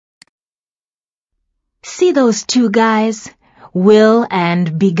See those two guys, will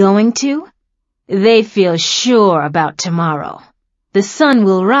and be going to? They feel sure about tomorrow. The sun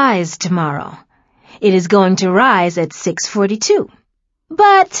will rise tomorrow. It is going to rise at 6:42.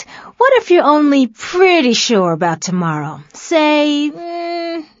 But what if you're only pretty sure about tomorrow? Say,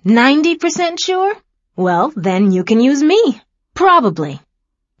 90% sure? Well, then you can use me. Probably.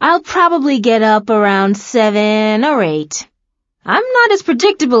 I'll probably get up around 7 or 8. I'm not as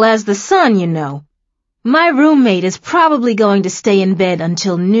predictable as the sun, you know. My roommate is probably going to stay in bed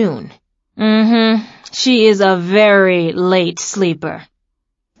until noon. She is a very late sleeper.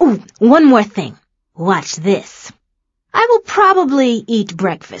 Ooh, one more thing. Watch this. I will probably eat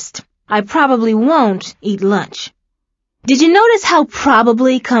breakfast. I probably won't eat lunch. Did you notice how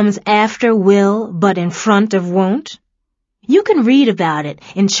probably comes after will but in front of won't? You can read about it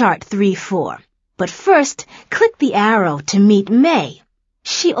in chart 3-4. But first, click the arrow to meet May.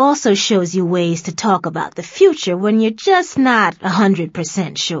 She also shows you ways to talk about the future when you're just not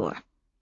 100% sure.